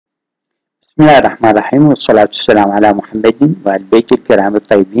بسم الله الرحمن الرحيم والصلاة والسلام على محمد وآل بيت الكرام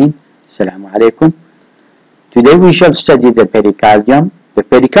الطيبين. السلام عليكم. Today we shall study the pericardium. The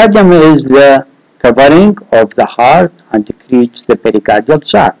pericardium is the covering of the heart and creates the pericardial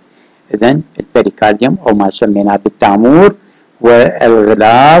sac. إذن البريكارديوم أو ما سميناه بالتامور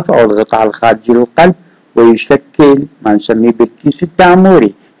والغلاف أو الغطاء الخارجي للقلب، ويشكل ما نسميه بالكيس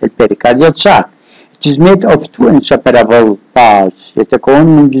التاموري البريكارديال sac. It is made of two inseparable parts. يتكون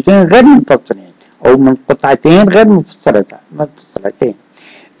من جزئين غير منفصلين أو من قطعتين غير منفصلتين.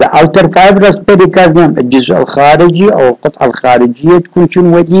 The outer fibrous pericardium الجزء الخارجي أو القطعة الخارجية تكون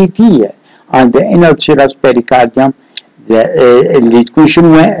شنو وديفية. And the inner serous pericardium اللي تكون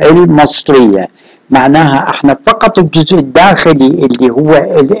شنو المصلية. معناها احنا فقط الجزء الداخلي اللي هو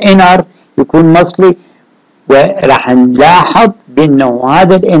الانر يكون مصلي، وراح نلاحظ بانه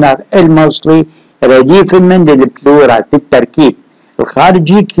هذا الانر المصلي رديف من البلورا في التركيب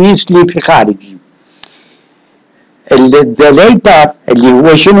الخارجي كيس لي في خارجي. الليتر اللي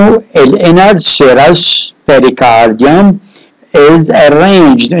هو شنو الانر سيرس pericardium is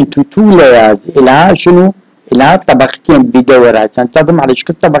arranged into two layers الى شنو الى طبقتين بدورة تنتظم على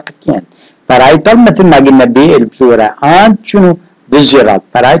شكل طبقتين. بارايتال مثل ما قلنا بالبلورا and شنو فيزرال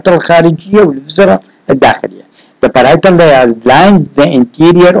بارايتال الخارجية والفيزرال الداخلية. The parietal layer lines the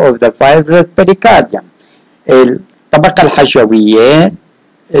interior of the fibrous pericardium. الطبقة الحشوية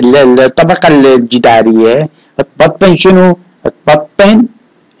الطبقة الجدارية تبطن شنو؟ تبطن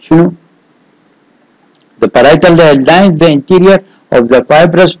شنو؟ The parietal layer lines the interior of the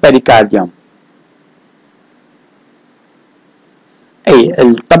fibrous pericardium. أي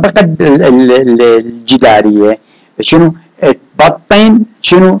الطبقة الجدارية شنو؟ تبطن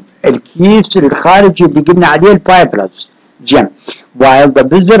شنو؟ الكيس الخارجي اللي قلنا عليه الفايبرس. زين. while the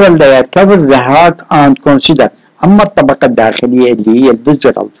visceral layer covers the heart and consider. اما الطبقه الداخليه اللي هي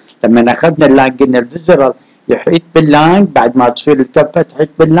الفيزرال، لما اخذنا اللانج قلنا الفيزرال يحيط باللانج بعد ما تصير الكفه تحيط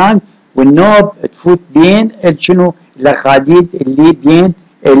باللانج والنوب تفوت بين شنو الاخاديد اللي بين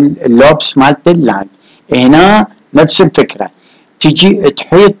اللوبس مالت اللانج. هنا نفس الفكره تجي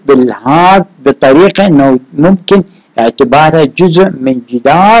تحيط بالهارت بطريقه انه ممكن اعتبارها جزء من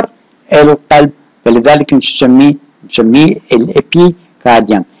جدار القلب، فلذلك نسميه الابي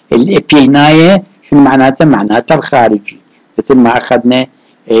كارديوم. الابي هنا شنو معناته؟ معناته الخارجي مثل ما اخذنا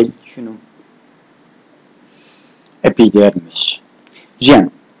شنو ابيديرمس. زين.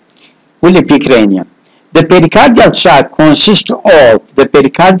 والابيكرانيوم. The pericardial sac consists of the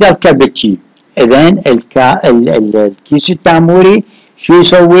pericardial cavity. اذن الكيس التاموري شو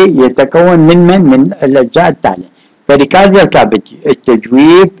يسوي؟ يتكون من الاجزاء التاليه: pericardial cavity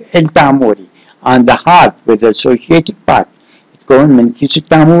التجويف التاموري and the heart with associated part يتكون من كيس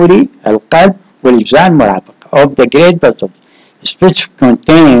التاموري القلب والأجزاء المرافقة of the great vessels. Specific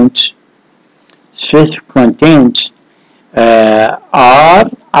contents are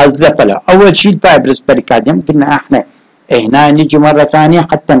as the follow. أول شيء الفايبرس pericardium قلنا احنا هنا نجي مرة ثانية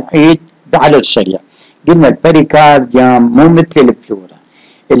حتى نعيد على السريع. قلنا البريكارديوم مو مثل البلورا.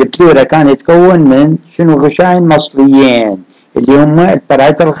 البلورا كان يتكون من شنو غشاين مصليين اللي هم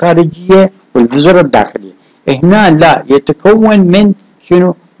البرايتال الخارجية والفيزر الداخلية. هنا لا، يتكون من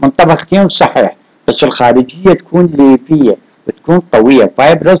شنو؟ من طبقتين صحيح، بس الخارجية تكون ليفية وتكون قوية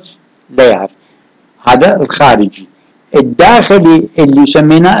فايبرس لاير. هذا الخارجي. الداخلي اللي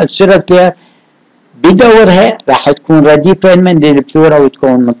سميناه السيرس لاير بدورها راح تكون رديفة من البلورا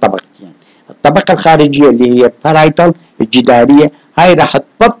وتكون من طبقتين. الطبقة الخارجية اللي هي بارايتال الجدارية هاي راح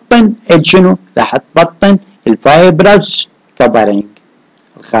تبطن شنو؟ راح تبطن الفايبرس كفرنج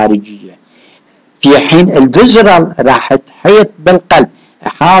الخارجية، في حين الفيزرال راح تحيط بالقلب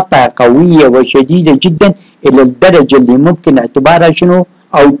إحاطة قوية وشديدة جدا إلى الدرجة اللي ممكن اعتبارها شنو؟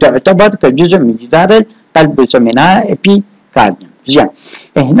 أو تعتبر كجزء من جدار القلب وسميناها إبيكارديوم. زين.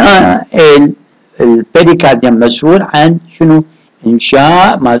 هنا البريكارديوم مسؤول عن شنو؟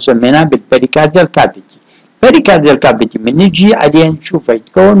 إنشاء ما سميناه بالبريكارديال كافيتي. البريكارديال كافيتي من نجي عليه نشوفه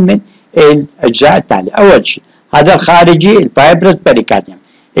يتكون من الأجزاء التالية. أول شيء هذا الخارجي الفايبرس بريكارديوم،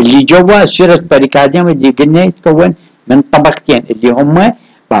 اللي جوا السيرس بريكارديوم اللي قلنا يتكون من طبقتين اللي هم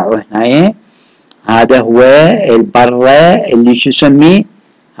باعوا هنا. هذا هو البرة اللي شو سميه؟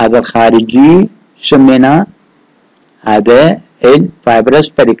 هذا الخارجي سميناه هذا الفايبرس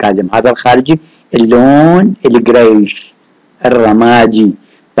بريكارديوم. هذا الخارجي اللون الجريش الرمادي.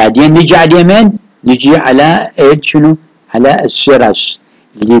 بعدين نجي على اليمين نجي على شنو؟ على السيرس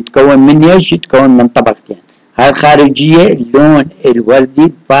اللي يتكون من ايش؟ يتكون من طبقتين. هاي الخارجية اللون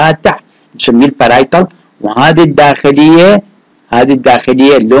الوردي فاتح نسميه البارايتال، وهذه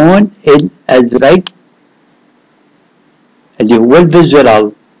الداخلية اللون الأزرق اللي هو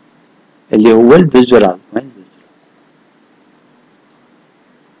الفيزرال اللي هو الفيزرال.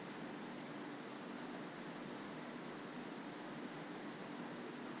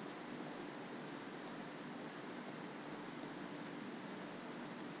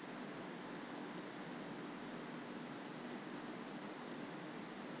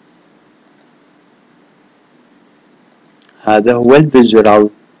 هذا هو الفيزرال،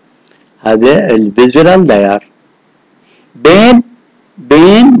 هذا الفيزرال لاير بين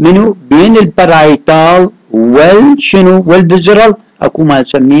منو؟ بين البرايتال والشنو والفيزرال، اكو ما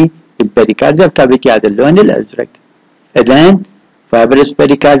نسميه البريكارديال كافيتي، هذا اللون الازرق. اذن فايبرس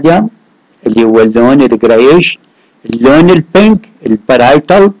بريكارديوم اللي هو اللون الجرايش، اللون البينك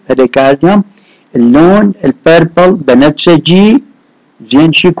البرايتال بريكارديوم، اللون البيربل بنفسجي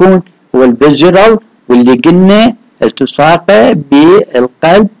زين شو يكون؟ هو الفيزرال، واللي قلنا التصاقه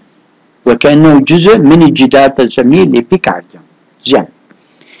بالقلب وكانه جزء من الجدار بنسميه الابيكارديوم. زين.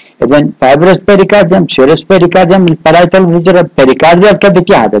 اذا فايبرس بريكارديوم، سيرس بريكارديوم، البرايتال فيزرال بريكارديال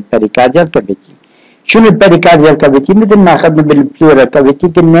كافيتي، هذا البريكارديال كافيتي. شنو البريكارديال كافيتي؟ مثل ما اخذنا بالبلورال كافيتي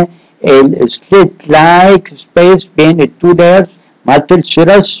قلنا السليت لايك سبيس بين التو لايرز مالت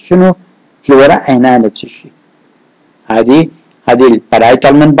السيرس، شنو؟ بلورا، هنا نفس الشيء. هذه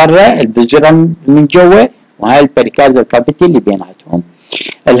البرايتال من برا، الفيزرال من جوا، وهاي البريكارديال كافيتي اللي بيناتهم.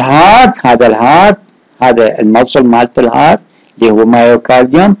 الهارت، هذا الموصل مالت الهارت اللي هو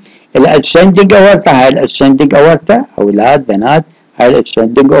مايوكارديوم. الاسندنج اورتا، هاي الاسندنج اورتا، اولاد بنات، هاي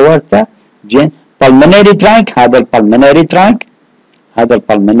الاسندنج اورتا. زين. بالمونري ترانك، هذا البالمونري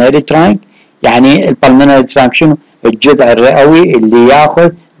ترانك، يعني البالمونري ترانك شنو؟ الجذع الرئوي اللي ياخذ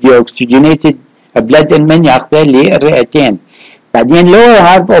دي اوكسجينيتد بلاد من ياخذه للرئتين. بعدين lower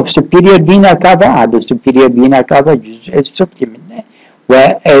half of superior vena cava، هذا superior vena cava الجزء السفلي منه،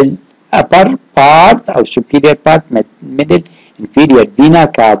 والupper part أو superior part middle inferior vena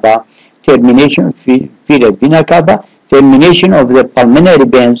cava termination inferior vena cava termination of the pulmonary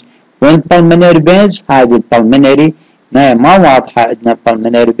veins. وين pulmonary veins؟ هذه pulmonary ما واضحة عندنا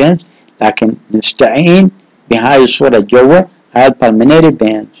pulmonary veins، لكن نستعين بهاي الصورة جوا، هاي pulmonary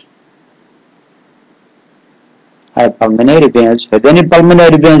veins، هاي pulmonary veins. هذين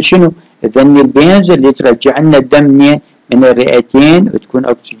البلمونري veins شنو؟ هذين الفينز اللي ترجع لنا الدم من الرئتين وتكون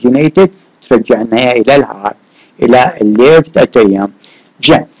اوكسجينيتد، ترجع لنا الى الهارت، الى الليفت اتريوم.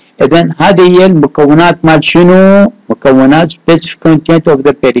 زين. اذا هذه هي المكونات مال شنو؟ مكونات specific content of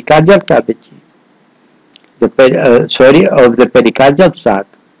the pericardial cavity. of the pericardial sac.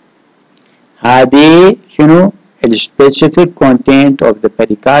 هذه شنو؟ specific content of the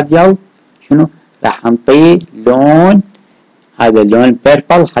pericardial شنو؟ راح نعطيه لون، هذا اللون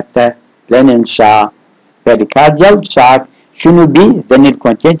بيربل حتى لا ننسى. بيريكارديال ساك شنو بي؟ ذن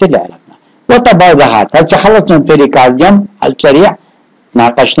الكونتنت اللي عرفنا. وطبعا ذا هارت، هسه خلصنا من البيريكارديوم على السريع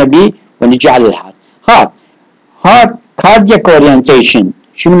ناقشنا به ونجي على الهارت. هارت كاردياك اورينتيشن،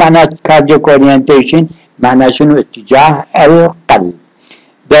 شنو معناه كاردياك اورينتيشن؟ معناه شنو؟ اتجاه القلب.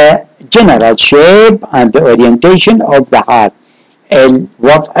 The general shape and the orientation of the heart،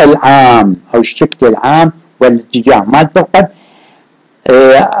 الوضع العام او الشكل العام والاتجاه مالت القلب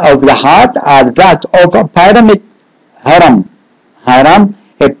of the heart are that of a pyramid، هرم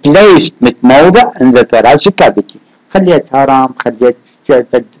placed متموضع in the thoracic cavity. خليت هرم، خليت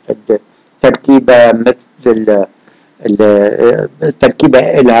تركيبة مثل التركيبة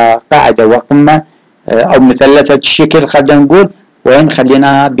لها قاعدة وقمة او مثلثة الشكل، خلينا نقول، وين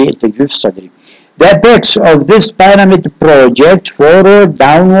خليناها بالتجويف الصدري. The apex of this pyramid projects forward,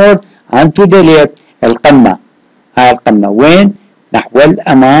 downward and to the left. القمة، هاي القمة وين؟ نحو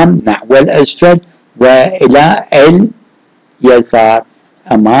الأمام، نحو الأسفل وإلى اليسار.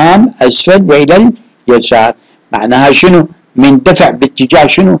 أمام، أسفل وإلى اليسار. معناها شنو؟ مندفع باتجاه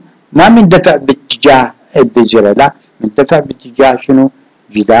شنو؟ ما مندفع باتجاه الذرة، لا، مندفع باتجاه شنو؟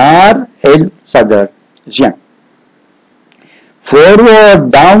 جدار الصدر. زين. forward,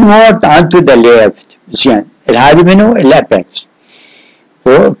 downward and to the left. زين. هذه منو؟ الابكس.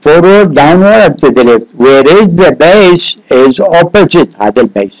 forward, downward and to the left. whereas the base is opposite. هذا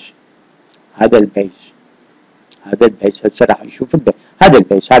البيس هسه راح نشوف البيس. هذا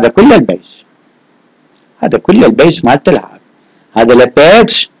البيس، هذا كل البيس مالت الهارت. هذا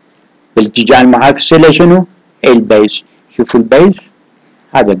الابكس بالاتجاه المعاكس له شنو؟ البيس. شوفوا البيس،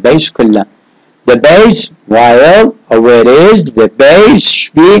 هذا البيس كله. The base, while whereas the base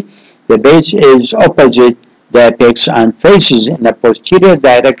is opposite the apex and faces in a posterior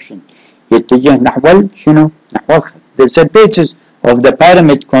direction. يتجه نحو شنو؟ نحو الخلف. The surfaces of the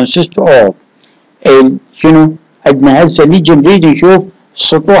pyramid consist of شنو؟ عندنا هسه نيجي نريد نشوف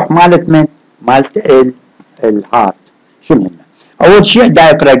السطوح مالت من؟ مالت الهارت. شنو هنا؟ اول شيء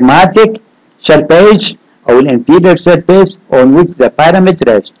diaphragmatic surface او الانفيريور surface on which the pyramid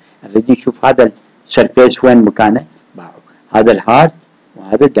rests. نريد نشوف هذا السيرفيس وين مكانه. هذا الهارت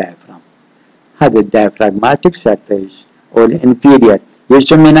وهذا الدايفرام. هذا الدايفراغماتيك سيرفيس او الانفيريور. ليش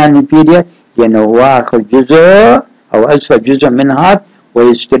سميناه الانفيريور؟ لانه هو اخر جزء او اسفل جزء من الهارت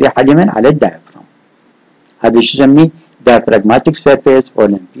ويستريح اليمين على الدايفرام. هذا شو نسميه؟ diaphragmatic surface or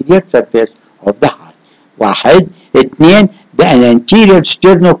inferior surface of the heart. واحد. اثنين the anterior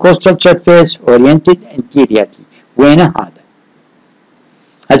sternocostal surface oriented anteriorly. وين هذا؟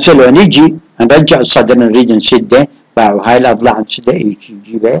 هسه لو نجي نرجع الصدر نريد نسده وهاي الاضلاع نسده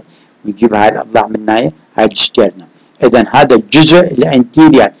يجيبها ويجيب هاي الاضلاع من هاي الستيرنم. اذا هذا الجزء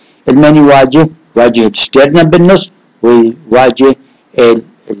الانتيريور المن يواجه الستيرنم بالنص ويواجه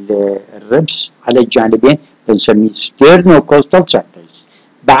الربس على الجانبين بنسميه sternocostal surface.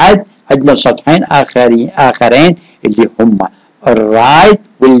 بعد عندنا سطحين اخرين اللي هم الرايت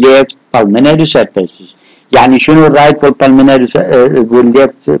والليفت pulmonary surfaces. يعني شنو الرايت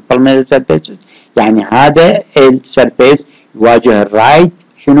والليفت pulmonary surfaces؟ يعني هذا السيرفيس يواجه الرايت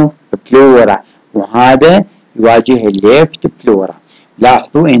شنو؟ بلورا، وهذا يواجه الليفت بلورا.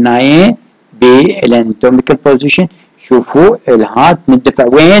 لاحظوا هنا بالاناتوميكال بوزيشن شوفوا الهارت مندفع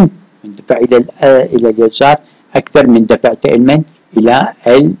وين؟ مندفع الى اليسار اكثر من دفعته المن الى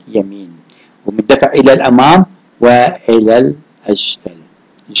اليمين، ومندفع الى الامام والى الاسفل.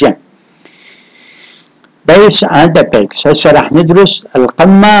 زين. بيس اند ابيكس. هسه راح ندرس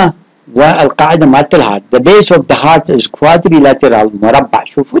القمه والقاعده مالت الهارت. The base of the heart is quadrilateral مربع.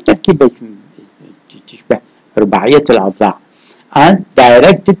 شوفوا تركيبه تشبه رباعيه الاضلاع. and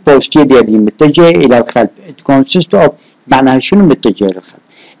directed posteriorly متجه الى الخلف. It consists of معناها شنو متجه الى الخلف؟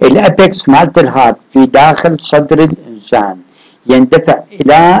 الابيكس مالت الهارت في داخل صدر الانسان يندفع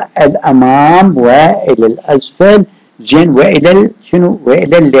الى الامام والى الاسفل، زين، والى شنو؟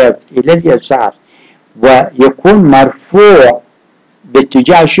 والى الليفت، الى اليسار، ويكون مرفوع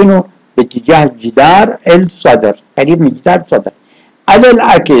باتجاه شنو؟ باتجاه جدار الصدر، قريب من جدار الصدر. على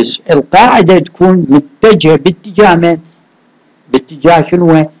العكس القاعده تكون متجهه باتجاه من؟ باتجاه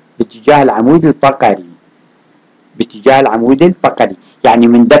شنو؟ باتجاه العمود الفقري. باتجاه العمود الفقري، يعني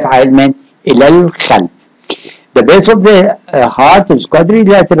من دفعه من؟ الى الخلف. The base of the heart is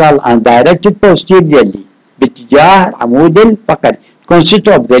quadrilateral and directed posteriorly باتجاه العمود الفقري. Consists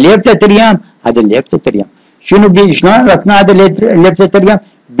of the left atrium. هذا الليفت اتريوم. شلون عرفنا هذا الليفت اتريوم؟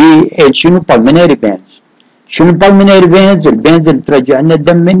 بشنو؟ pulmonary veins. شنو pulmonary veins؟ الفينز اللي ترجع لنا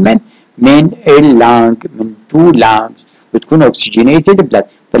الدم من اللانج، من تو لانجز، وتكون oxygenated blood.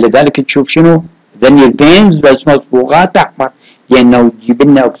 فلذلك تشوف شنو؟ ذني الفينز بس مصبوغات احمر لانه تجيب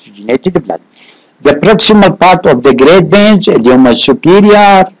لنا oxygenated blood. The proximal part of the great veins اللي هم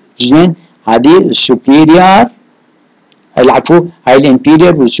السوبيريور، زين، هذه السوبيريور، العفو هاي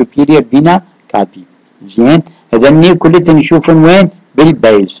الانفيريور والسوبيريور فينا كافي، زين. هذني كلهم نشوفهم وين؟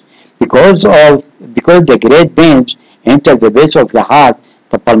 بالبيز. because the great veins enter the base of the heart,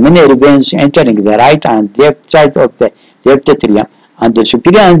 the pulmonary veins entering the right and left side of the left atrium, and the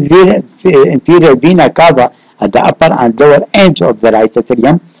superior and inferior vena cava at the upper and lower ends of the right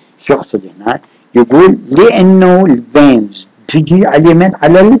atrium. شو يقصد هنا؟ يقول لانه الفينز تجي على اليمين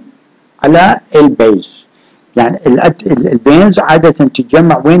على البيز، يعني الفينز عاده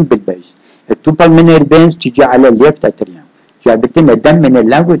تتجمع وين؟ بالبيز. التو pulmonary veins تجي على الليفت اتريوم، جابت لنا دم من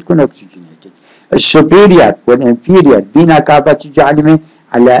اللنج وتكون اوكسجينيتد. السوبيريور والانفيريور فينا كافا تجي على اليمين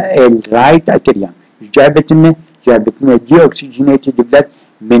على الرايت اتريوم، جابت لنا دي اوكسجينيتد بلاد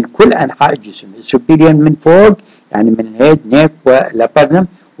من كل انحاء الجسم. السوبيريور من فوق يعني من الهيد نيك والابرنم،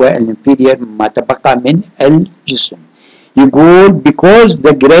 والانفيريور ما تبقى من الجسم. يقول because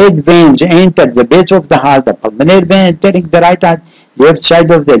the great veins enter the base of the heart, the pulmonary vein entering the right and left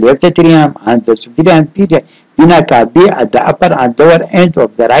side of the left atrium, and the superior and inferior vena cava at the upper and lower end of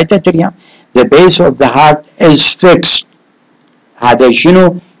the right atrium, the base of the heart is fixed. هذا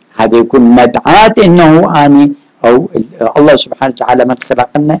شنو؟ هذا يكون مدعاة انه اني او الله سبحانه وتعالى من خلق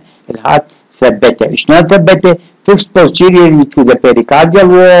لنا الهارت ثبته. شلون ثبته؟ fixed posteriorly to the pericardial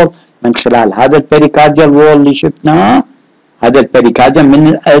wall، من خلال هذا البريكارديال وول اللي شفناه. هذا البريكارديوم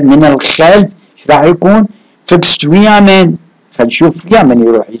من الخلف ايش راح يكون؟ فيكست ويا من؟ خلينا نشوف ويا من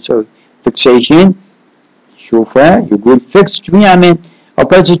يروح يسوي فيكسيشن. شوفه يقول فيكست ويا من؟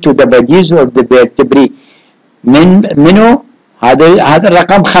 opposite to the bodies of the vertebrae. منو؟ هذا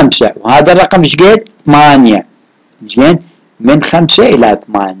الرقم 5 وهذا الرقم ايش قد؟ 8. زين، من 5 الى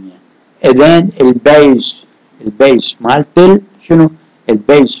 8. اذا البيس مالت شنو؟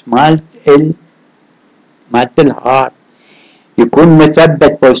 البيس مالت الهارت يكون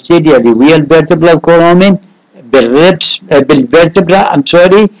مثبت posteriorly ويا الفيرتبرال كولومين بالريبس بالفيرتبرا ام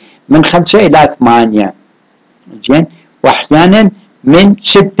سوري من 5 الى 8 زين، واحيانا من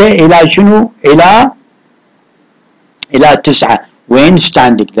 6 الى شنو؟ الى 9. وين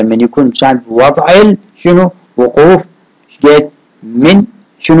ستاندنج؟ لما يكون انسان بوضع شنو؟ وقوف شقد؟ من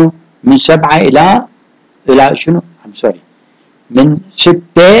شنو؟ من 7 الى شنو؟ ام سوري من 6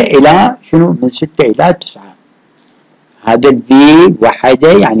 الى شنو؟ من 6 الى 9. هذا الفي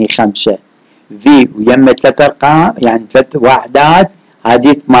وحده يعني 5، في ويما 3 ارقام يعني 3 وحدات،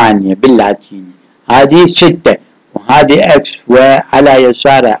 هذه 8 باللاتيني، هذه 6، وهذه اكس وعلى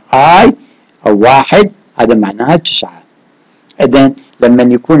يساره اي او 1، هذا معناها 9. اذا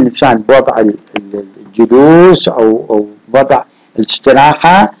لما يكون الانسان بوضع الجلوس او وضع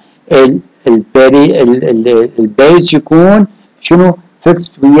الاستراحه، البيز يكون شنو؟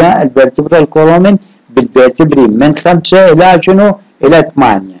 فيكس ويا الفيرتبرال كولومن بالفيرتبري من 5 الى شنو؟ الى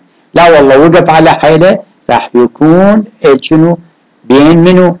 8. لا والله وقف على حيله راح يكون شنو؟ بين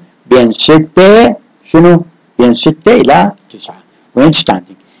منو؟ بين 6 شنو؟ بين 6 الى 9. وين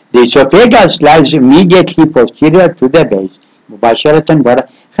ستاندينج؟ The esophagus lies immediately posterior to the base. مباشرة ورا.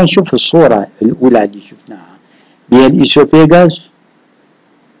 خلينا نشوف الصورة الأولى اللي شفناها بالإيسوفيغاس.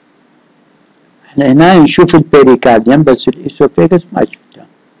 احنا هنا نشوف البيريكارديوم بس الإيسوفيغاس ما شفته.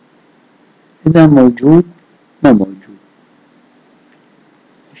 إذا موجود ما موجود.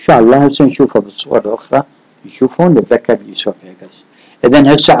 إن شاء الله هسه نشوفه بالصورة الأخرى، نشوفون نتذكر الإيسوفيغاس.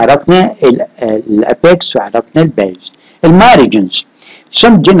 إذا هسه عرفنا الأبيكس وعرفنا البيز. المارجنز.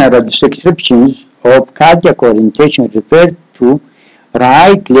 Some general descriptions of cardiac orientation refer to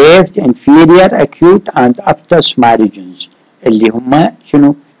right, left, inferior, acute and apitus margins اللي هم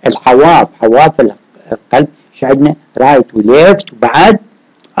شنو؟ الحواف، حواف القلب. شو عندنا؟ رايت وليفت وبعد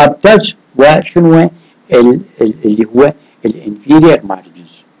apitus وشنو اللي هو الانفيرير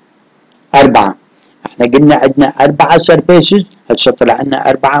مارجنز. 4. احنا قلنا عندنا 4 سيرفيسز، هسه طلع لنا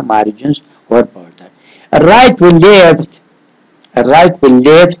 4 مارجنز والبوردر. الرايت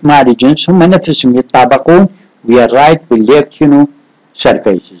والليفت مارجنز هم نفسهم يتطابقون ويا الرايت والليفت شنو؟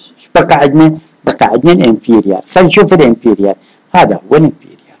 سيرفيسز. ايش بقى عندنا؟ بقى عندنا الانفيرير. خلينا نشوف الانفيرير. هذا هو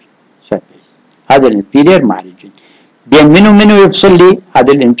الانفيرير سيرفيس، هذا الانفيرير مارجن. بين منو يفصل لي؟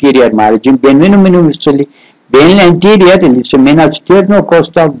 هذا الانفيرير مارجن. بين منو يفصل لي؟ بين الانتيرير اللي سميناه ستيرنو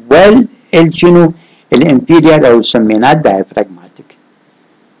كوستال والشنو؟ الانفيرير او سميناه دايفراغماتيك.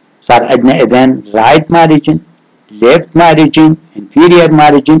 صار عندنا اذا رايت مارجن، ليفت مارجن، انفيرير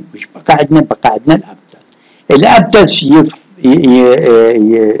مارجن. وش بقى عندنا؟ بقى عندنا الابتس. الابتس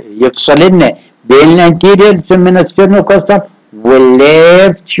يفصل لنا بين الانتيرير سميناه ستيرنو كوستال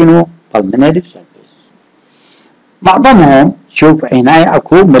والليفت شنو؟ بالمنري سيرفيس. معظمهم شوف هنا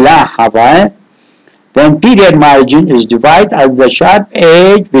اكو ملاحظه. The anterior margin is divided as the sharp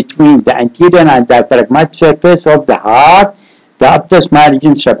edge between the anterior and diaphragmatic surface of the heart. The apitus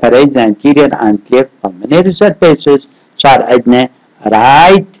margin separates the anterior and left pulmonary surfaces. صار عندنا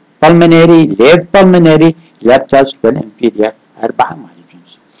right pulmonary, left pulmonary, apitus والinferior 4 margins.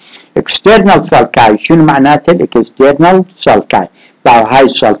 External sulci. شنو معناته الاكسترنال sulci؟ هاي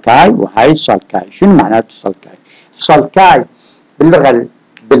السلكاي وهاي السلكاي. شنو معناته السلكاي؟ السلكاي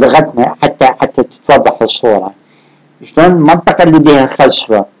بلغتنا حتى تتوضح الصورة. شلون؟ المنطقة اللي بيها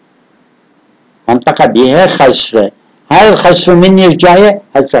خصفة، منطقة بيها خصفة. هاي الخصفة مني جاية؟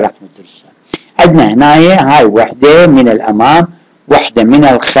 هسه راح ندرسها. عندنا هنا هاي وحدة من الأمام، وحدة من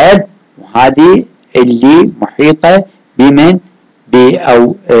الخلف، وهذه اللي محيطة بمن؟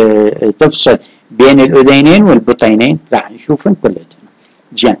 أو تفصل بين الأذينين والبطينين. راح نشوفهم كلهم.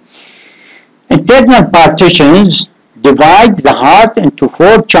 زين. Internal partitions divide the heart into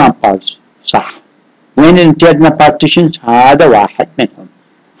 4 chambers. صح. وين internal partitions؟ هذا واحد منهم،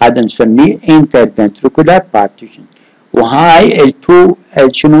 هذا نسميه interventricular partition. وهاي التو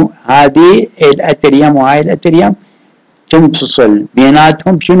شنو؟ هذه الاتريوم وهاي الاتريوم تنفصل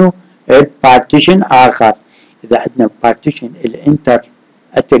بيناتهم شنو؟ البارتيشن اخر. اذا عندنا partition الانتر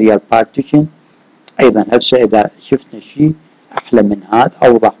اتريال partition ايضا هسه اذا شفنا شيء احلى من هذا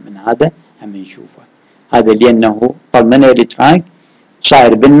اوضح من هذا هم نشوفه. هذا لانه pulmonary trunk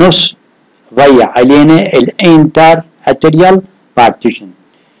صاير بالنص ضيع علينا الانتر اتريال partition.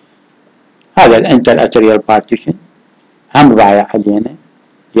 هذا الانتر اتريال partition هم ضايع علينا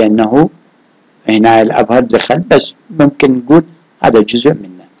لانه هنا الابهر دخل، بس ممكن نقول هذا جزء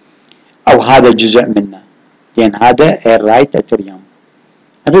منه او هذا جزء منه، لان هذا الرايت اتريوم.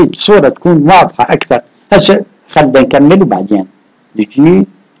 نريد الصورة تكون واضحة أكثر. هسه خلينا نكمل وبعدين نجي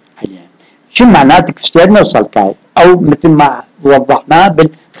عليها. شو معناته اكسترنال سلكاي؟ أو مثل ما وضحناه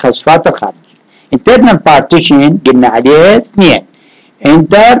بالخصفات الخارجية. internal partition قلنا عليه 2.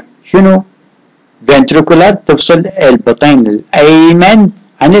 انتر شنو؟ ventricular تفصل البطين الأيمن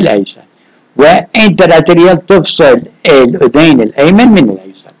عن الأيسر، وانتراتريال تفصل الأذين الأيمن من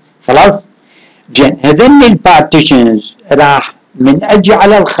الأيسر. خلاص؟ زين هذين البارتيشنز راح من أجي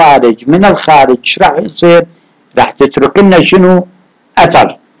على الخارج، من الخارج راح يصير؟ راح تترك لنا شنو؟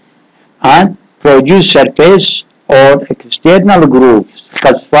 أثر and produce surface or external grooves،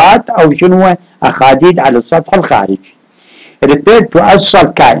 خصفات أو شنو؟ أخاديد على السطح الخارجي. referred to as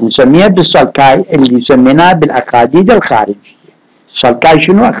sulci، نسميها بالسلكاي اللي سميناها بالأخاديد الخارجية. السلكاي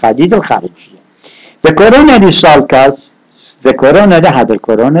شنو؟ أخاديد الخارجية. the coronary sulcus، the coronary، هذا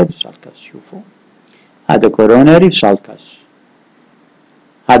الكوروناري sulcus، شوفوا هذا coronary sulcus،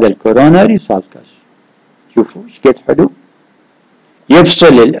 هذا الكوروناري sulcus، شوفوا ايش قد حلو،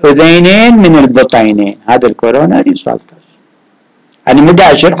 يفصل الأذينين من البطينين، هذا الكوروناري sulcus. أنا مو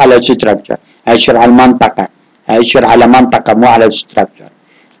أشير على structure، أشير على المنطقة، أشير على منطقة مو على structure.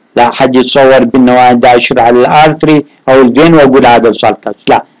 لا أحد يتصور بأنه أنا أشير على الارتري أو الفين وأقول هذا السلكس،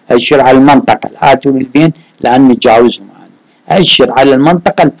 لا أشير على المنطقة الارتري والفين لأن متجاوزهم أنا. أشير على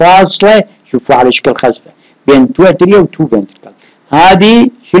المنطقة الفاصلة، شوفوا على شكل خزفة بين تو اتريا وتو فنتركل. هذه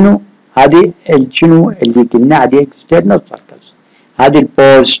شنو؟ هذه شنو اللي قلنا عليه اكسترنال سلكس، هذه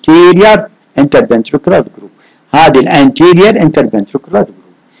البوستيريور انترفنتريكولار جروب، هذه الانتيريور انترفنتريكولار جروب.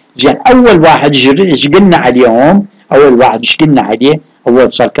 زين أول واحد ايش قلنا عليهم؟ أول واحد ايش قلنا عليه؟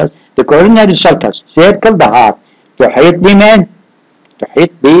 أول سلكس the coronary sulcus circle the heart، تحيط بمن؟ تحيط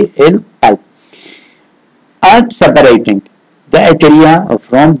بالقلب. and separating the atria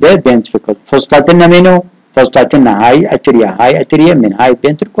from the ventricle، فصلت لنا منو؟ فصلت لنا هاي اتريا، هاي اتريا من هاي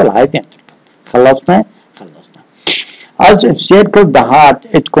ventricle، هاي ventricle. خلصنا؟ خلصنا. as it circles the heart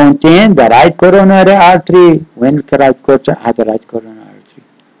it contains the right coronary artery. وين الرايت coronary؟ هذا right coronary artery،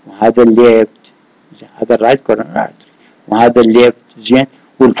 وهذا الليفت، هذا الرايت coronary artery، وهذا الليفت. زين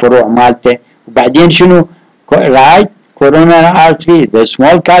والفروع مالته. وبعدين شنو؟ right coronary artery، the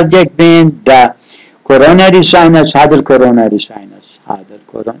small cardiac vein، the coronary sinus، هذا الكوروناري ساينس، هذا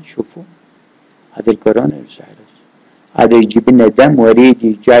الكورون، شوفوا هذا الكوروناري ساينس، هذا يجيب لنا دم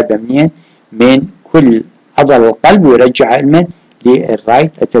وريدي جايبه منين؟ من كل عضل القلب ويرجع لمن؟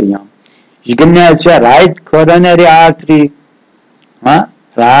 للرايت اتريوم. ايش قلنا هسه؟ رايت كوروناري ارتري، ها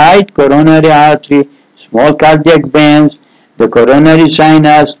رايت كوروناري ارتري، small cardiac veins، the coronary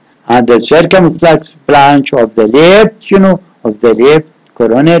sinus and the circumflex branch of the left شنو؟ of the left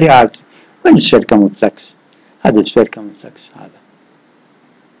coronary artery. وين السيركمفلكس؟ هذا السيركمفلكس،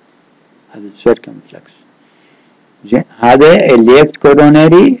 هذا السيركمفلكس. زين هذا الليفت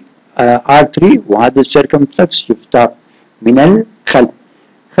كوروناري ارتري، وهذا السيركمفلكس يفتح من الخلف.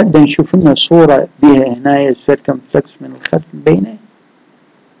 خلينا نشوف لنا صورة بها هنا السيركمفلكس من الخلف مبينة.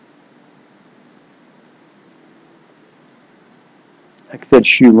 أكثر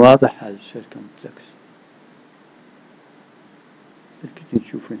شيء واضح هذا السيركمفلكس. ممكن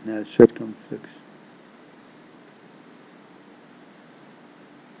نشوف هنا السيركمفلكس.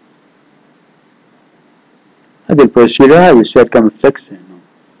 هذا البوستيريور، هذا السيركمفلكس هنا.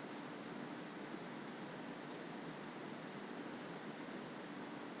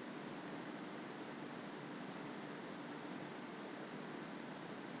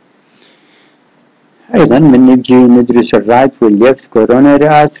 ايضا من نجي ندرس الرايت والليفت كوروناري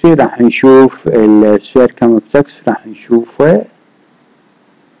ارتري راح نشوف السيركمفلكس، راح نشوفه.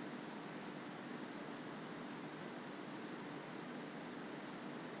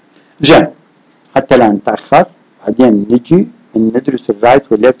 زين حتى لا نتاخر، بعدين نجي ندرس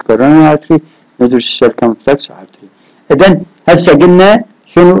الرايت والليفت كوروناري ارتري، ندرس السيركمفلكس ارتري. اذا هسه قلنا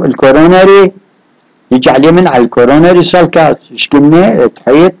شنو الكوروناري؟ يجي على اليمين على الكوروناري سالكاس، ايش قلنا؟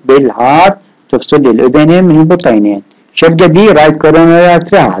 تحيط بالهارت، تفصل الاذنين من البطينين. شبقى بي رايت كوروناري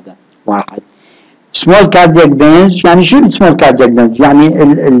ارتري، هذا واحد. سمول كاردياك فينز، يعني شو السمول كاردياك فينز؟ يعني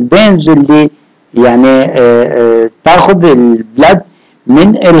الفينز اللي يعني تاخذ البلد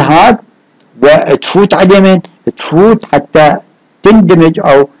من الهارت وتفوت على اليمين، تفوت حتى تندمج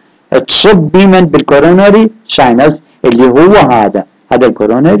او تصب بمن؟ بالكوروناري ساينس اللي هو هذا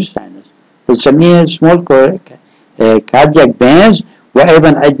الكوروناري ساينس، بنسميها سمول كاردياك فينز. وايضا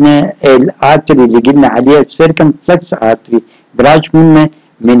عندنا الارتري اللي قلنا عليه السيركمفلكس ارتري، براج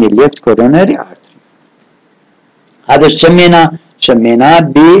من الليفت كوروناري ارتري. هذا سميناه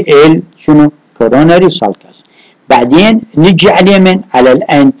بال شنو؟ كوروناري سالكس. بعدين نجي على اليمين على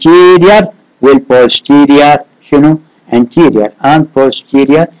الانتيريور والبوستيريور، شنو؟ انتيريور اند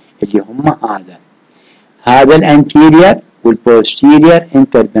بوستيريور اللي هم هذا الانتيريور والبوستيريور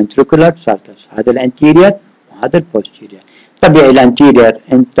انترفنتريكولار سالكس، هذا الانتيريور وهذا البوستيريور. طبيعي الانتيريور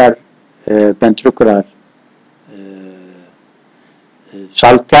انترفنتريكولار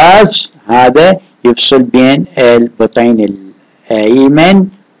سالكس هذا يفصل بين البطين الايمن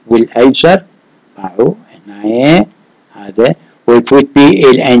والايسر. معه هنا هذا، ويفوت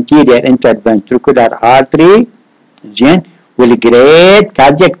بالانتيرير انترفنتريكولار ارتري زين والجريت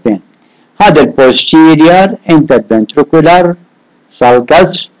كاردياك فين. هذا البوستيرير انترفنتريكولار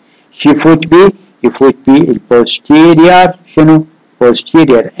سالكس يفوت بي البوستيرير شنو؟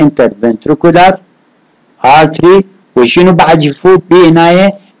 بوستيرير انترفنتريكولار ارتري، وشنو بعد يفوت بي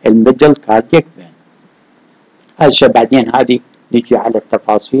هنا الميدل كاردياك فين. هسه بعدين هذه نجي على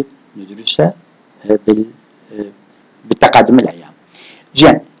التفاصيل ندرسها بتقدم الايام.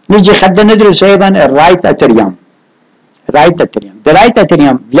 زين نجي خلينا ندرس ايضا الرايت اتريوم. The right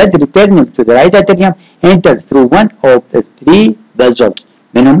atrium blood returning to the right atrium enter through one of the three vessels.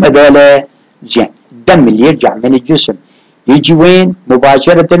 منهم هذول. زين الدم اللي يرجع من الجسم يجي وين؟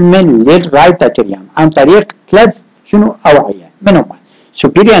 مباشرة من للرايت اتريوم عن طريق ثلاث شنو أوعية. منهم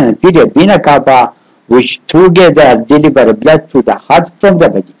superior and inferior vena cava which together deliver blood to the heart from the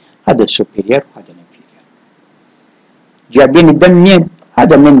body. هذا superior وهذا inferior. جايبين الدم منين؟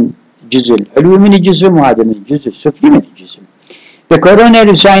 هذا من الجزء العلوي من الجسم وهذا من الجزء السفلي من الجسم.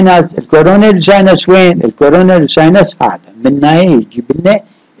 الكوروناري ساينس وين؟ الكوروناري ساينس هذا من هنا يجيب لنا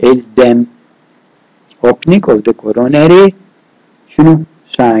الدم. opening of the coronary شنو؟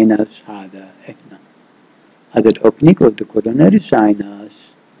 ساينس هذا هنا. هذا الاوبنينج اوف ذا كوروناري ساينس.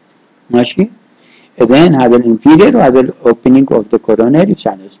 ماشي؟ اذن هذا الانفيرير وهذا الاوبنينج اوف ذا كوروناري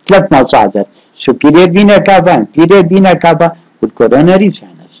ساينس. ثلاث مصادر superior vena cava inferior vena cava والكوروناري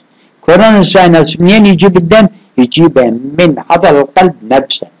ساينس. كوروناري ساينس منين يجيب الدم؟ يجيبه من عضل القلب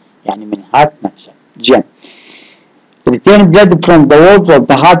نفسه، يعني من الهارت نفسه. زين. Return blood from the walls of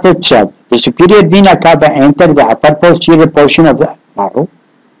the heart itself. The superior vena cava enter the upper posterior portion of the معروف.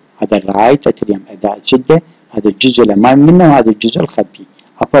 هذا الرايت اتريوم إذا سده هذا الجزء الأمامي منه وهذا الجزء الخلفي.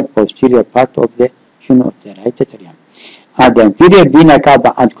 upper posterior part of the شنو of the right atrium. هذا inferior vena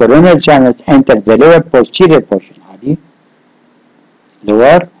cava and coronary sinus enter the lower posterior portion. هذه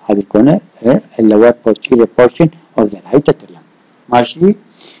lower هذا الكونة lower posterior portion of the right atrium. ماشي؟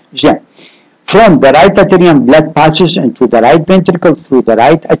 زين. From the right atrium blood passes into the right ventricle through the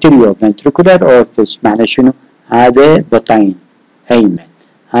right atrioventricular orifice. معنى شنو؟ هذا بطين أيمن،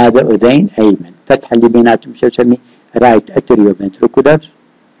 هذا أذين أيمن، فتحة اللي بيناتهم شو نسميه؟ right atrioventricular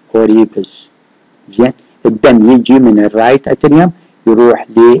orifice. زين. الدم يجي من الرايت اتريوم يروح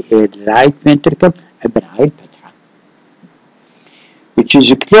للرايت ventricle عبر هاي الفتحة. which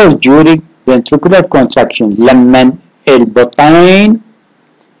is closed during ventricular contraction. لما البطين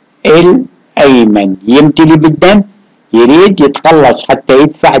الأيمن يمتلي بالدم يريد يتخلص حتى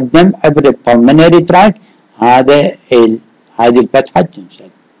يدفع الدم عبر البلمونري تراك، هذه الفتحة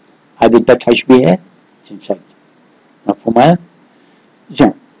تنسد. هذه الفتحة ايش بيها؟ تنسد. مفهومة؟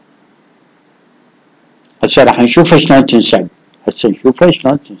 زين. هسه راح نشوفها شلون تنسد.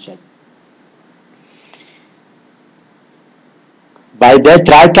 by the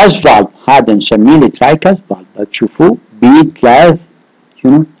tricas valve. هذا نسميه الترايكاس فالف. تشوفوا بيد ثلاث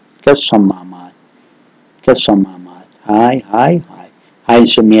شنو؟ ثلاث صمامات. هاي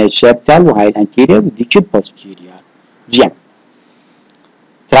نسميها السبتال وهاي الانتيريور وذيك البوستيريور. زين.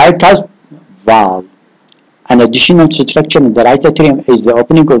 Tricas valve. An additional structure in the right atrium is the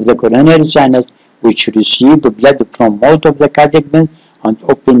opening of the coronary sinus, which receive the blood from most of the cardiac veins and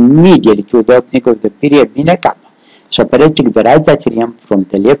open immediately to the opening of the inferior vena cava. Separating the right atrium from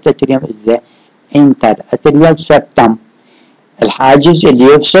the left atrium is the interatrial septum. الحاجز اللي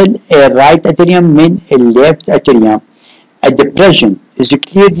يفصل الرايت اتريوم من الليفت اتريوم. A depression is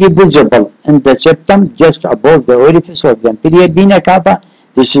clearly visible in the septum just above the orifice of the inferior vena cava.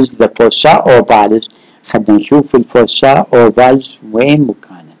 This is the fossa ovalis. خلينا نشوف الفوسا اوفالز وين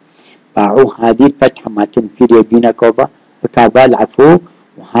مكانه. باعوا هذه الفتحة مالت inferior vena cava العفو،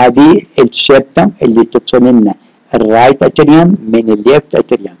 وهذه السبتم اللي تفصل لنا الرايت اتريوم من الليفت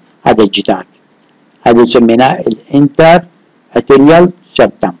اتريوم. هذا الجدار، هذا سميناه الانتر اتريال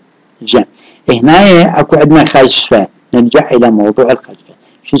سبتم. زين. هنا اكو عندنا خشفة. نرجع الى موضوع الخشفة.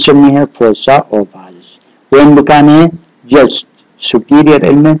 شو نسميها؟ فوسا اوفالز. وين مكانها؟ جست superior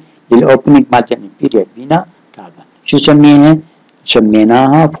element للاوبننج مالت الانفيريور فينا كافا. شو نسميها؟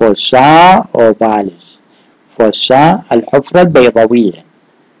 سميناها فوسا اوفالز. فوسا الحفرة البيضاوية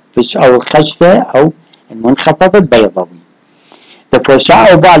او الخشفة او المنخفض البيضاوي. The fossa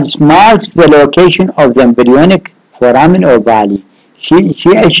ovalis marks the location of the embryonic foramen ovale. شيء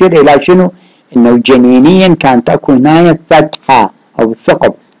يشير الى شنو؟ انه جنينيا كانت اكو هنا فتحة او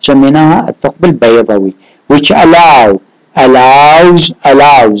ثقب سميناها الثقب البيضاوي. which allows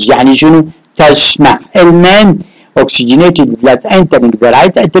يعني شنو؟ تسمح المن oxygenated blood entering the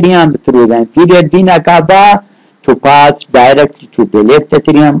right atrium through the inferior vena cava to pass directly to the left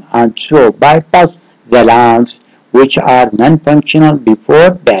atrium and so bypass the lungs which are non-functional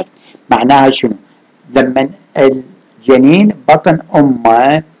before birth. معناها شنو؟ لما الجنين بطن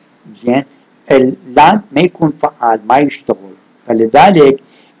امه زين اللان ما يكون فعال ما يشتغل، فلذلك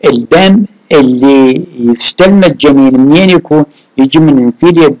الدم اللي يستلم الجنين منين يكون؟ يجي من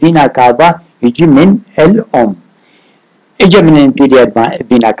الانفيريور فينا كافا، يجي من الام. اجى من الانفيريور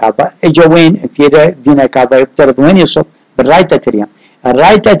فينا كافا، اجى وين؟ انفيريور فينا كافا يفترض وين يصب؟ بالرايت اتريوم.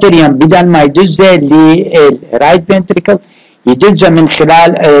 الرايت اتريوم بدل ما يدزه للرايت فنتريكل يدزه من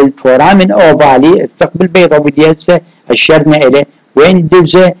خلال الفورامين اوفالي الثقب البيضاء بديسه اشرنا اليه، وين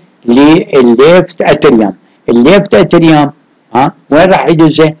يدزه؟ للليفت اتريوم. الليفت اتريوم وين راح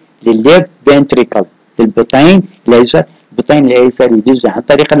يدزه؟ للليفت فنتريكل، للبطين الايسر. البطين الايسر يدزه عن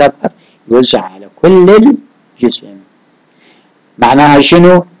طريق الابر يوزع على كل الجسم. معناها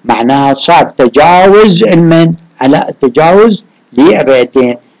شنو؟ معناها صار تجاوز المن على تجاوز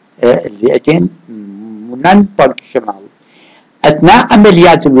للرئتين، الرئتين نون فانكشنال. اثناء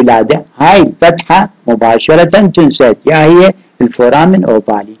عمليات الولاده هاي الفتحه مباشره تنسد، يا هي الفورامين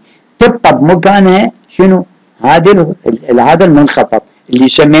اوفالي تبقى بمكانها شنو؟ هذا المنخفض اللي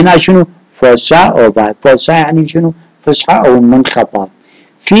سميناه شنو؟ فوسا اوفالي. فوسا يعني شنو؟ فسحه او منخفض.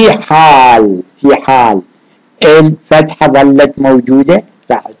 في حال الفتحه ظلت موجوده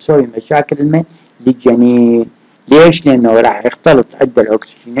راح تسوي مشاكل المن للجنين. ليش؟ لانه راح يختلط عنده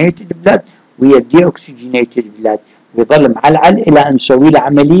الاكسجينيتد بلاد ويا الدي اوكسجينيتد بلاد ويظل معلعل الى ان نسوي له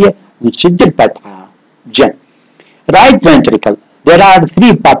عمليه ونسد الفتحه. زين. right ventricle. There are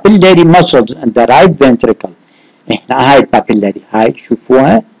 3 papillary muscles in the right ventricle. احنا هاي البابيلاري هاي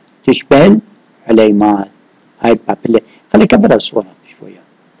شوفوها تشبه الحليمات. هاي البابيلاري خلي اكبر الصوره شويه.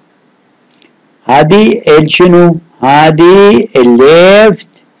 هذه شنو؟ هذه الليفت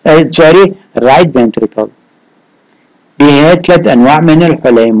سوري الرايت فنتريكل. بها 3 انواع من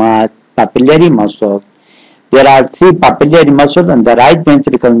الحليمات papillary muscles. There are 3 papillary muscles in the right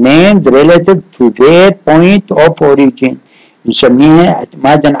ventricle named relative to their point of origin. نسميها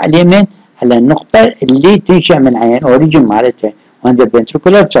اعتمادا على من؟ على النقطة اللي تنشأ من عين origin مالتها on the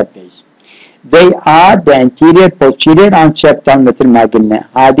ventricular surface. They are the anterior, posterior and septal مثل ما قلنا.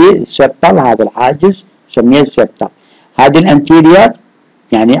 هذه السبتال هذا الحاجز نسميه السبتال. هذه الانتيريور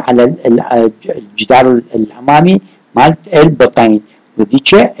يعني على الجدار الأمامي مال البطين،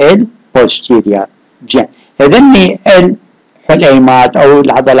 وذيك البوستيريور. زين. هذني الحليمات او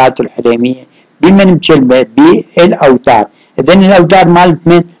العضلات الحليميه بمن مشلمه بالاوتار. هذني الاوتار مالت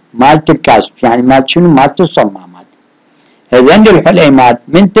من؟ مالت الكاسب، يعني مالت شنو؟ مالت الصمامات. هذني الحليمات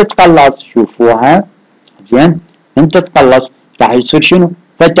من تتقلص شوفوها زين، من تتقلص راح يصير شنو؟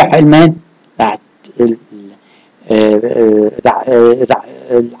 فتح المن راح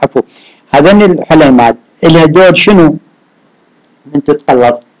العفو. هذني الحليمات لها دور شنو؟ من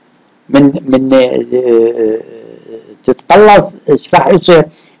تتقلص من تتقلص ايش راح يصير؟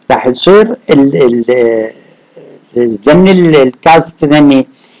 راح يصير ضمن الكاس تذني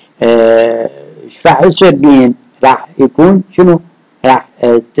ايش راح يصير بين؟ راح يكون شنو؟ راح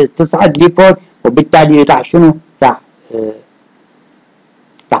تصعد لفوق وبالتالي راح شنو؟ راح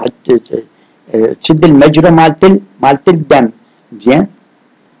تسد المجرى مالت الدم. زين؟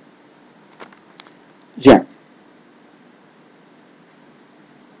 زين.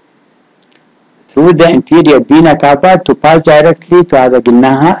 through the inferior vena cava to pass directly to هذا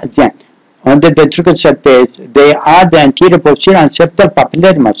قلناها. زين. on the ventricular surface they are the anterior, posterior and septal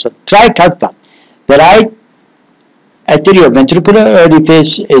papillary muscle. Tricuspid. The right atrioventricular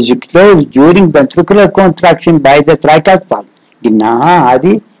orifice is closed during ventricular contraction by the tricuspid. قلناها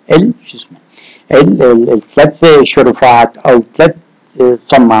هذه شو اسمه الثلاث شرفات او 3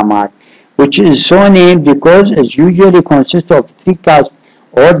 صمامات which is so named because it usually consists of 3 cusps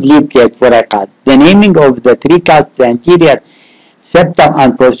or leaflet فراقات. The naming of the 3 cusps, the anterior, septum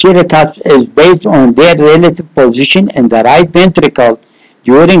and posterior cusps, is based on their relative position in the right ventricle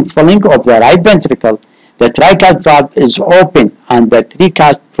during filling of the right ventricle. The tricuspid valve is open and the 3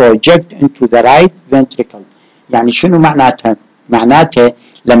 cusps project into the right ventricle. يعني شنو معناتها؟ معناتها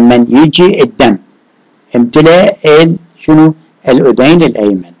لما يجي الدم امتلأ شنو؟ الأذين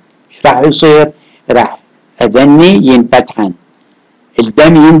الأيمن، ايش راح يصير؟ راح أذني ينفتحن،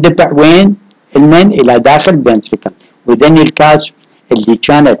 الدم يندفع وين؟ المن إلى داخل الفنتريكل، وذني الكاسب اللي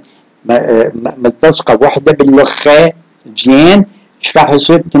كانت ملتصقة وحدة باللخة زين ايش راح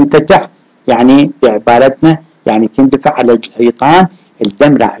يصير؟ تنفتح، يعني بعبارتنا يعني تندفع على الحيطان،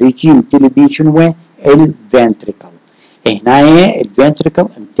 الدم راح يجي يمتلي بيه شنو؟ الفنتريكل. هنا الفنتريكل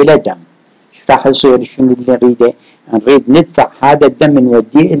امتلى دم، ايش ايش راح يصير؟ شنو اللي نريده؟ نريد ندفع هذا الدم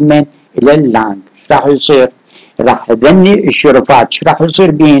نوديه المن الى اللانج، ايش راح يصير؟ راح يذني الشرفات، ايش راح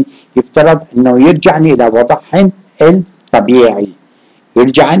يصير بين؟ يفترض انه يرجعن الى وضعهن الطبيعي،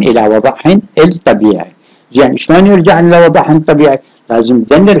 يرجعن الى وضعهن الطبيعي. زين شلون يرجعن الى وضعهن الطبيعي؟ لازم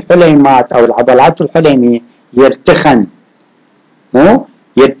ذن الحليمات او العضلات الحليميه يرتخن، مو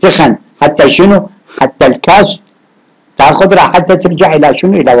يرتخن حتى شنو؟ حتى الكاس تاخذ راحتها ترجع الى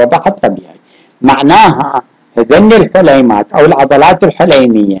شنو؟ الى وضعها الطبيعي. معناها ذن الحليمات او العضلات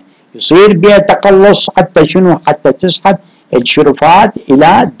الحليميه يصير بها تقلص حتى شنو؟ حتى تسحب الشرفات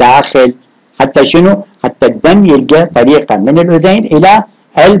الى داخل، حتى شنو؟ حتى الدم يلقى طريقه من الاذين الى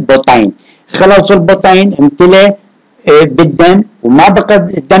البطين. خلص البطين امتلئ بالدم وما بقى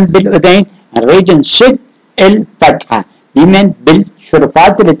الدم بالاذين، نريد نسد الفتحه بمن؟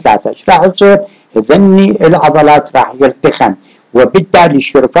 بالشرفات الثلاثه. ايش راح يصير؟ ذني العضلات راح يرتخن، وبالتالي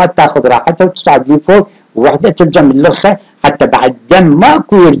الشرفات تاخذ راحتها وتصعد لفوق، ووحده تلزم اللخه حتى بعد الدم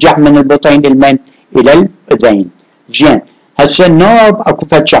ماكو يرجع من البطين المن الى الاذين. زين هسه النوب اكو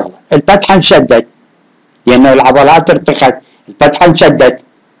فد شغله، الفتحه انسدت لانه العضلات ارتخت، الفتحه انسدت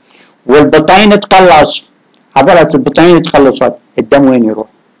والبطين تقلص، عضله البطين تخلصت، الدم وين يروح؟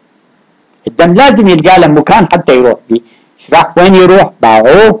 الدم لازم يلقى له مكان حتى يروح فيه، ايش راح وين يروح؟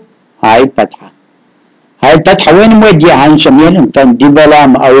 باعوه هاي الفتحه. هاي الفتحه وين موديها؟ نسميها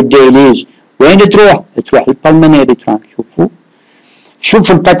الانفانديبولم او الديليز، وين تروح؟ تروح البلمونري ترانك.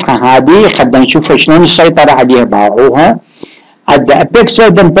 شوفوا الفتحه هذه خلينا نشوف شلون السيطره عليها، باعوها الابيكس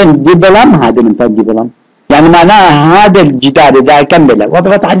الانفانديبولم، هذا الانفانديبولم يعني معناها هذا الجدار اذا كمله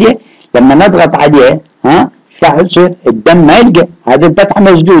واضغط عليه، لما نضغط عليه ها ايش راح يصير؟ الدم ما يلقى، هذه الفتحه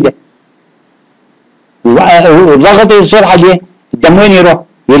مسدوده وضغط يصير عليه، الدم وين يروح؟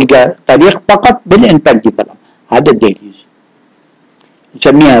 يلقى طريق فقط بالانفانديبولم، هذا الديليز.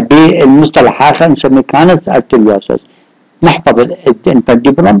 نسميها بالمصطلح اخر نسميه كانت ارتريوسس. نحفظ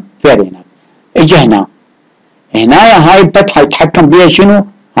الانفانديبولم فيرينا. اجى هنا هاي الفتحه يتحكم بها شنو؟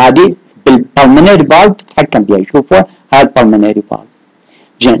 هذه بالبلمونري فالف تتحكم بها، شوفوا هاي البلمونري فالف.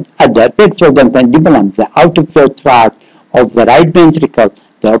 زين at the apex of the infundibulum the outflow tract of the right ventricle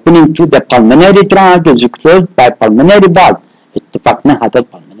the opening to the pulmonary trunk is closed by pulmonary valve. اتفقنا هذا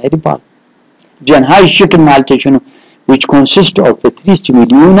البلمونري فالف. زين هاي الشكل مالته شنو؟ which consists of the three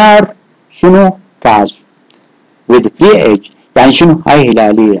semilunar شنو؟ cars with free edge. يعني شنو؟ هاي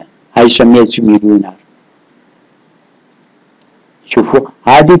هلاليه، هاي يسميها سيميليونار. شوفوا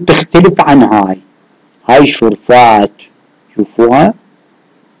هذه تختلف عن هاي شرفات، شوفوها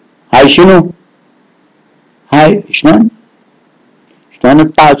هاي شنو؟ هاي شلون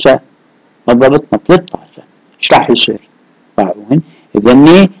الطاسه؟ بالضبط مثل الطاسه. ايش راح يصير؟ باعوهن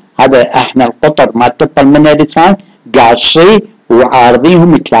اذني هذا احنا القطر مالت البلمونري ترانك قاصي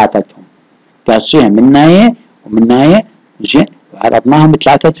وعارضيهم ثلاثتهم، قاصيها من ناحيه ومن ناحيه، زين وعرضناهم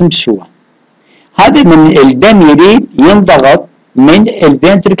ثلاثتهم سوا. هذا من الدم يريد ينضغط من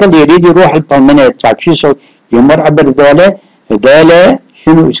الفنتركل، يريد يروح البلمونري تراك، شو يسوي؟ يمر عبر هذولا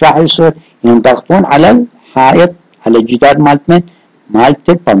شنو ايش راح يصير؟ ينضغطون على الحائط، على الجدار مالت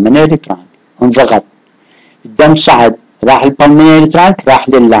البلمونري تراك، انضغط الدم صعد راح البلمونري تراك راح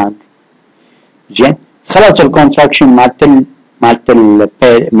لللانج. زين خلص الكونتراكشن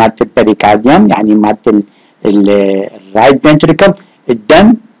مالت البريكارديوم يعني مالت الرايت فنتركل،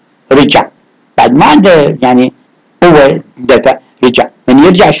 الدم رجع بعد ما عنده يعني هو دفع رجع، من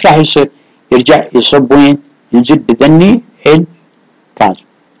يرجع ايش راح يصير؟ يرجع يصب وين؟ ينزل بذني الكاظم،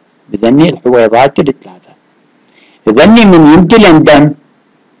 بذني الحويضات الثلاثه. ذني من يمتلي الدم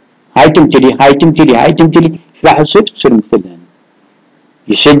هاي تمتلي هاي تمتلي هاي تمتلي، ايش راح يصير؟ يصير مثلن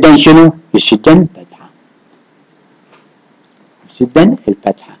يسدن شنو؟ يسدن الفتحه، يسدن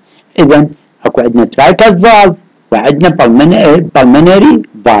الفتحه. اذا اكو عندنا ترايكاس فالف وعندنا بالمونري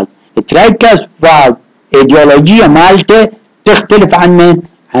فالف. الترايكاس فالف ايديولوجيه مالته تختلف عن من؟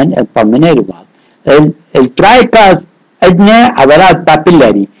 عن البلمونري فالف. الترايكاس عندنا عضلات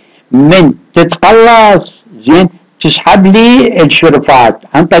بابيلاري من تتقلص زين تسحب لي الشرفات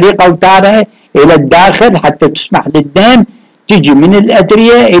عن طريق اوتارها الى الداخل حتى تسمح للدم تجي من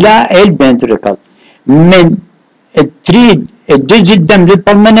الادريه الى الفنتريكل. من تريد تدز الدم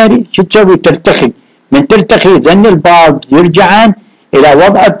للبلمونري شو تسوي؟ ترتخي، من ترتخي ذن الفالف يرجعن الى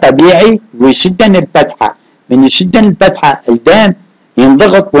وضعه الطبيعي ويسدن الفتحه، من يسدن الفتحه الدم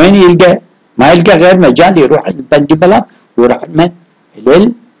ينضغط وين يلقى؟ ما يلقى غير مجال يروح الفنديبولم ويروح من؟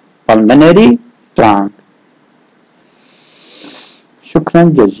 للبلمونري ترانك. شكرا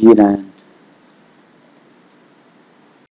جزيلا.